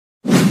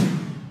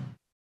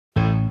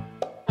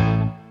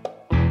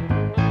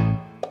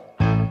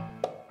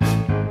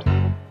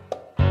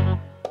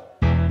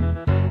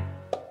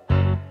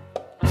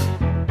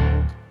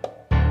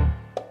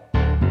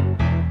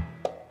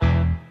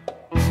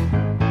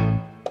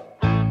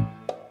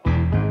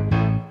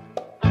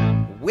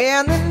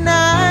when the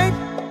night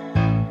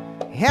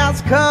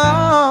has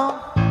come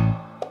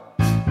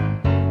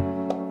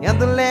and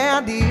the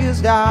land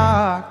is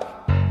dark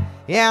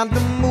and the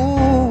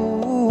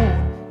moon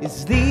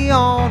is the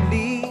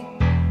only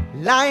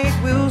light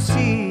we'll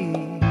see.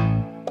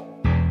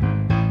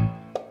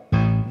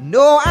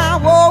 No, I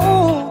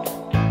won't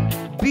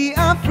be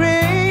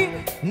afraid.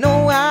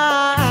 No,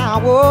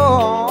 I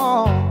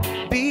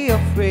won't be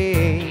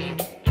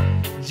afraid.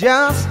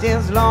 Just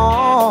as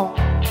long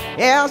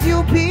as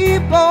you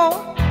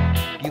people,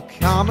 you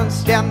come and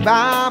stand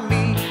by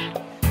me.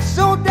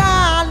 So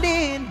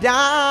darling,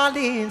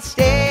 darling,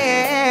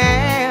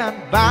 stand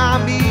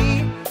by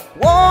me.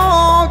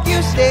 Won't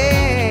you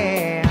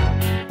stand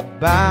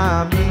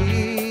by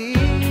me?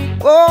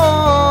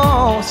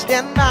 Oh,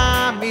 stand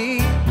by me.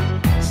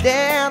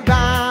 Stand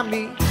by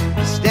me.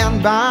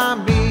 Stand by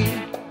me.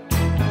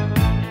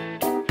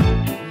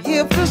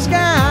 If the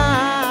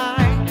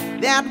sky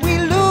that we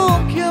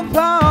look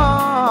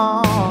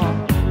upon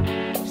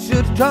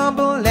should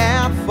tumble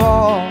and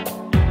fall,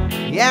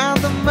 and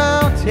the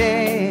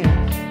mountain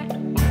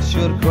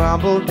should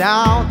crumble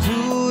down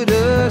to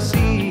the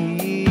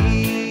sea,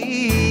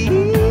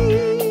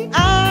 I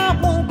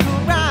won't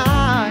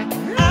cry,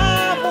 I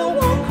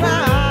won't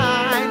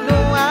cry, no,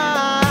 I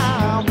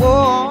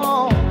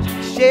won't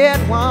shed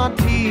one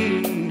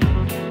tear.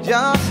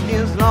 Just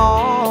as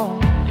long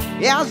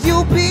as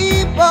you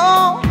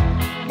people,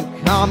 you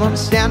come and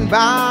stand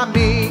by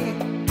me.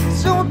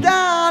 So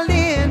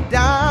darling,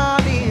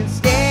 darling,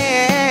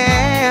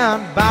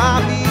 stand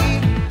by me.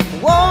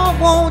 Oh,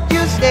 won't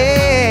you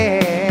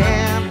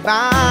stand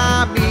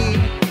by me?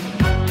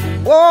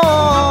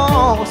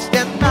 Oh,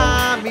 stand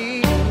by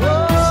me.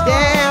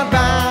 Stand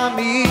by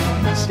me.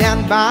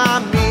 Stand by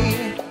me.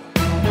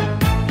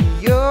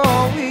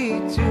 You're way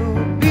too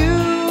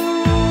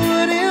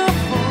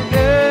beautiful,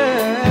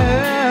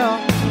 girl.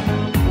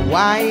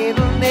 Why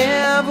it'll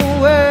never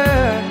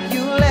work.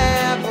 You'll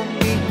ever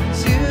be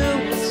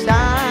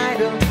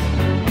suicidal.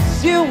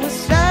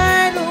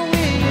 Suicidal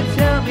when you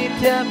tell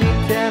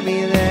me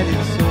that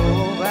it's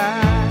over.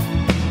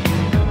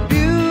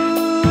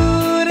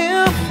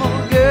 Beautiful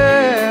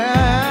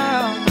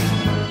girl,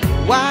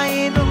 why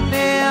it'll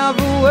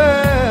never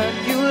work.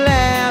 You'll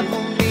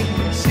ever be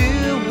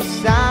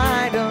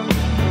suicidal.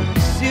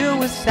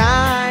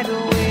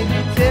 Suicidal when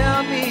you tell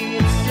me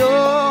it's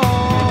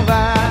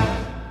over.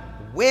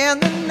 When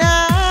the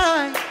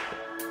night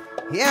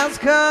has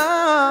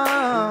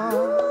come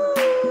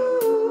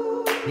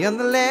and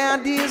the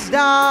land is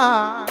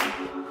dark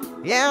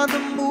and the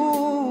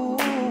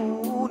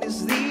moon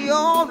is the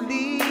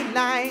only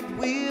light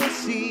we'll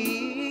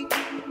see.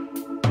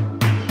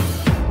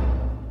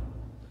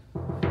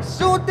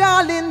 So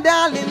darling,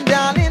 darling,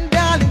 darling,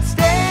 darling,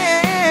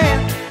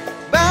 stand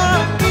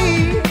by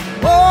me.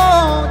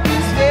 Won't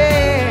you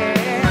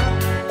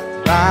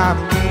stand by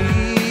me?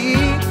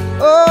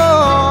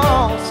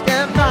 Oh,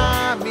 stand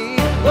by me.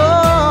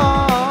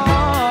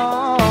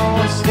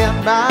 Oh,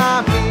 stand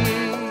by me.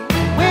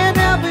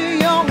 Whenever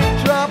you're in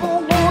trouble,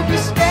 won't you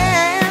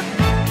stand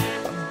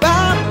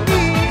by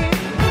me?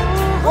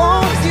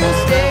 Won't you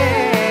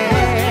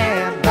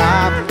stand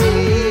by me?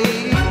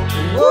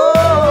 Oh,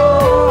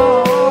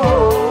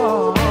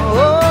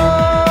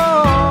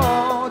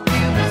 do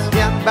you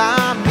stand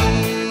by me?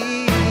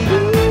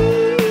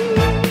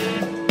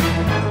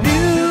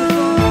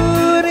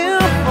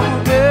 Beautiful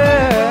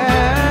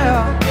girl,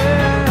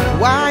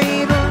 why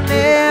it'll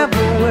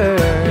never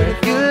work.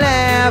 You'll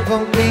ever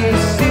be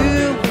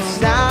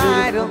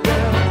suicidal.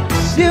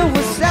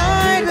 Suicidal.